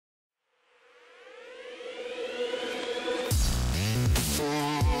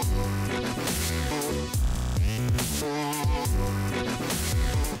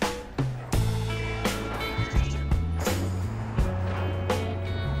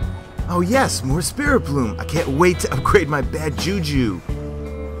Oh yes, more spirit bloom. I can't wait to upgrade my bad juju.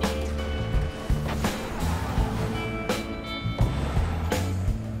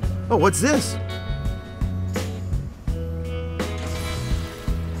 Oh, what's this?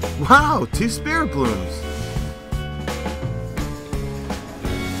 Wow, 2 spirit blooms.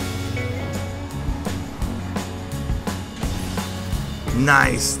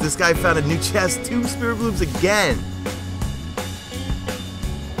 Nice. This guy found a new chest. 2 spirit blooms again.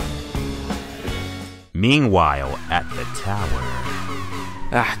 Meanwhile, at the tower.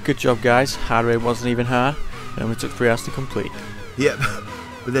 Ah, good job guys. Hard raid wasn't even hard. It only took 3 hours to complete. Yep,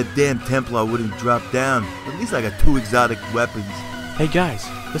 but that damn Templar wouldn't drop down. At least I got 2 exotic weapons. Hey guys,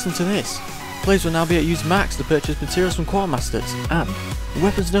 listen to this. Players will now be at use max to purchase materials from Quartermasters, and the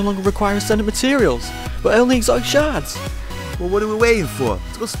weapons no longer require ascendant materials, but only exotic shards. Well, what are we waiting for?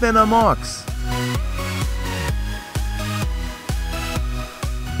 Let's go spend our marks.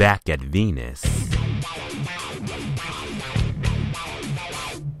 Back at Venus.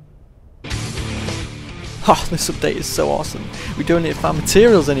 Oh, this update is so awesome. We don't need to farm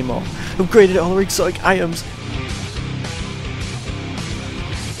materials anymore. Upgraded all our exotic items.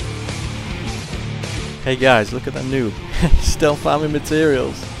 Hey guys, look at that noob. Still farming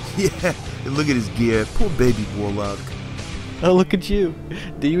materials. Yeah, and look at his gear. Poor baby warlock. Oh, look at you.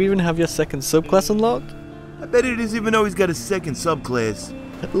 Do you even have your second subclass unlocked? I bet he doesn't even know he's got a second subclass.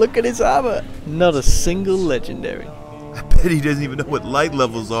 Look at his armor. Not a single legendary. I bet he doesn't even know what light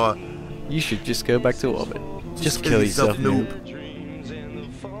levels are. You should just go back to orbit. Just kill yourself, noob.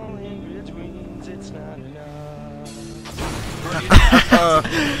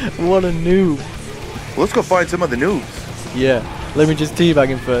 What a noob. Well, let's go find some other noobs. Yeah, let me just teabag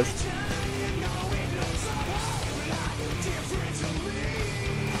him first.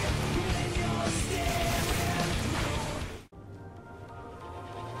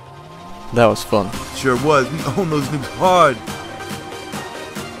 That was fun. Sure was. We own those noobs hard.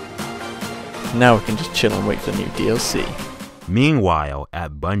 Now we can just chill and wait for the new DLC. Meanwhile,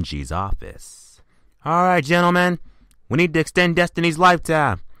 at Bungie's office. Alright, gentlemen. We need to extend Destiny's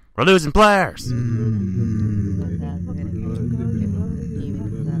lifetime. We're losing players.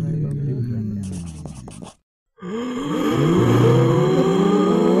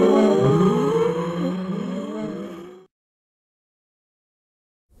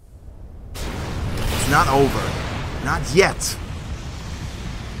 It's not over. Not yet.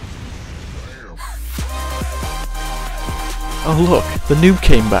 Oh look, the noob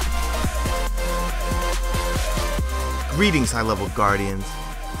came back. Greetings, high-level guardians.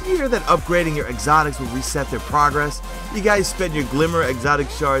 Did you hear that upgrading your exotics will reset their progress? You guys spent your glimmer exotic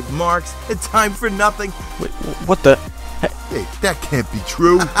shards marks and time for nothing. Wait, what the? Hey, that can't be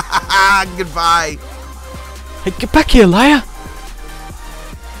true. Goodbye. Hey, get back here, liar!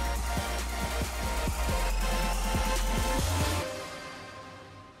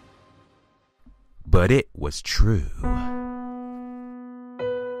 But it was true.